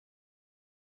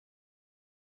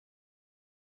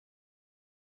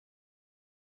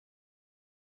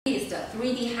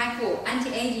3D HIFU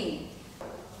anti-aging.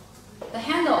 The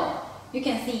handle, you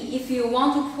can see if you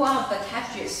want to pull out the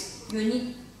cartridges, you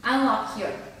need unlock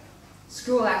here.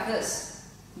 Screw like this.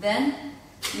 Then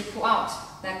you pull out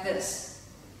like this.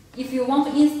 If you want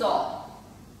to install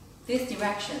this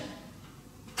direction,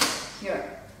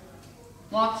 here,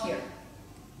 lock here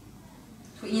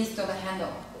to install the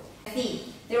handle.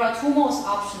 See, there are two modes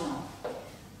optional.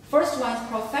 First one is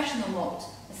professional mode.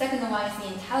 The second one is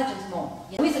the intelligent mode.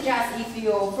 We suggest if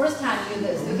you first time use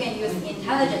this, you can use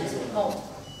intelligent mode.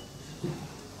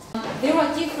 There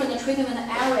are different treatment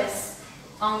areas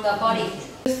on the body.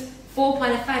 Use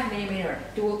 4.5 mm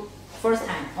do first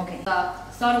time. Okay.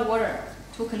 The salt water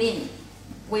to clean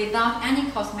without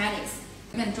any cosmetics.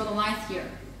 You can draw the lines here.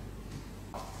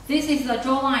 This is the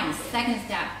draw lines, second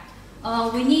step.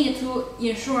 We need to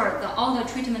ensure that all the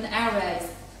treatment areas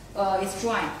is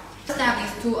dry. First step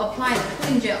is to apply the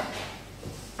cooling gel.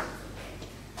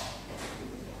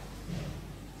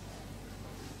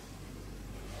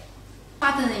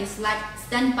 Button is like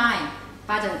standby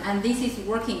button, and this is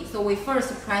working. So we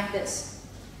first press this,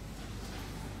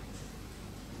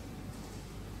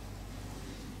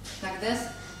 like this.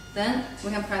 Then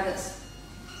we can press this.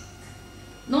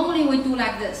 Normally we do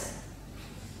like this.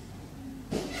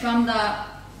 From the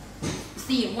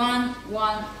C 1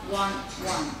 1 1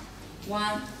 1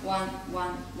 1 1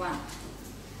 1 1,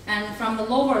 and from the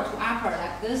lower to upper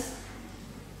like this.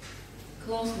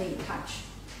 Closely touch,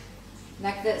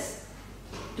 like this.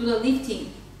 Do the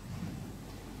lifting.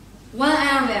 One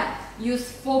area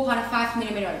use 4.5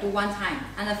 mm do one time,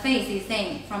 and the face is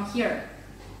same from here,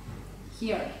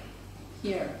 here,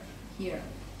 here, here,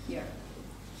 here,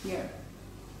 here,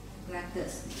 like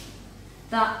this.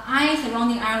 The eye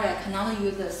surrounding area cannot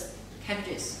use this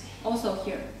cartridges. Also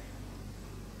here,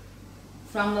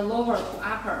 from the lower to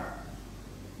upper,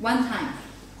 one time,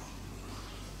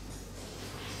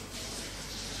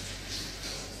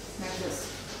 like this.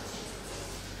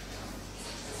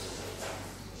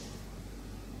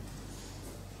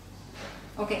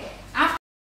 Okay.